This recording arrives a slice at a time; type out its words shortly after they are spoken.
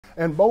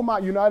And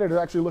Beaumont United is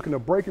actually looking to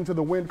break into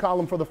the win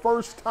column for the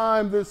first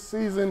time this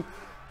season,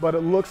 but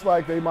it looks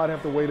like they might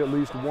have to wait at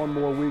least one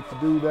more week to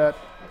do that.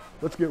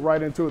 Let's get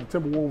right into it. The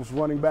Timberwolves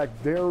running back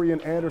Darian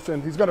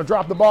Anderson. He's going to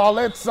drop the ball.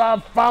 It's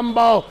a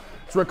fumble.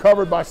 It's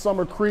recovered by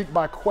Summer Creek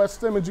by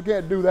Quest Simmons. You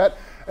can't do that.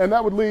 And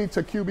that would lead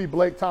to QB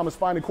Blake Thomas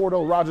finding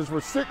Cordell Rogers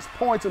for 6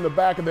 points in the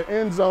back of the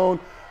end zone.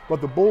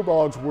 But the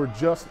Bulldogs were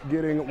just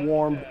getting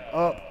warmed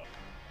up.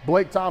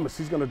 Blake Thomas,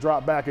 he's going to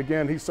drop back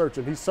again. He's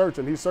searching. He's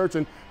going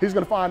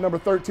to find number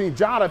 13,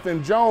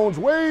 Jonathan Jones,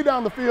 way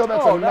down the field.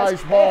 That's a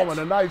nice ball and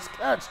a nice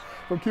catch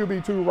from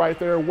QB2 right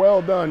there.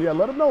 Well done. Yeah,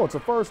 let him know it's a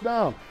first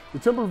down. The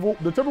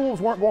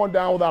Timberwolves weren't going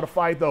down without a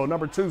fight, though.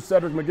 Number 2,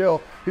 Cedric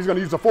McGill, he's going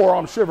to use a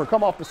forearm shiver,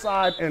 come off the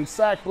side, and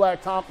sack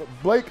Blake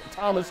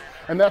Thomas,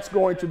 and that's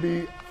going to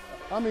be,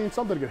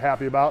 something to get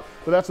happy about,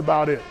 but that's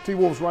about it.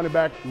 T-Wolves running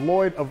back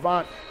Lloyd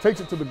Avant takes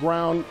it on the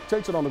ground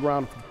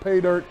for pay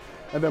dirt,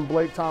 and then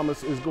Blake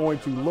Thomas is going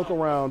to look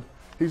around,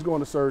 he's going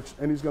to search,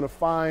 and he's going to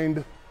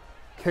find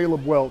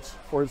Caleb Welch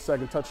for his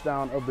second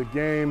touchdown of the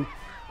game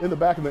in the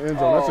back of the end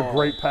zone. That's a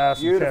great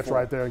pass and catch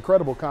right there.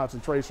 Incredible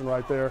concentration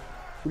right there.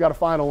 We got a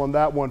final on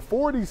that one,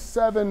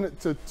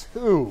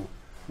 47-2.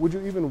 Would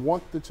you even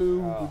want the 2?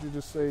 Would you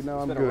just say, no,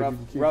 I'm good?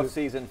 It's been a rough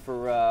season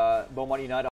for Beaumont United.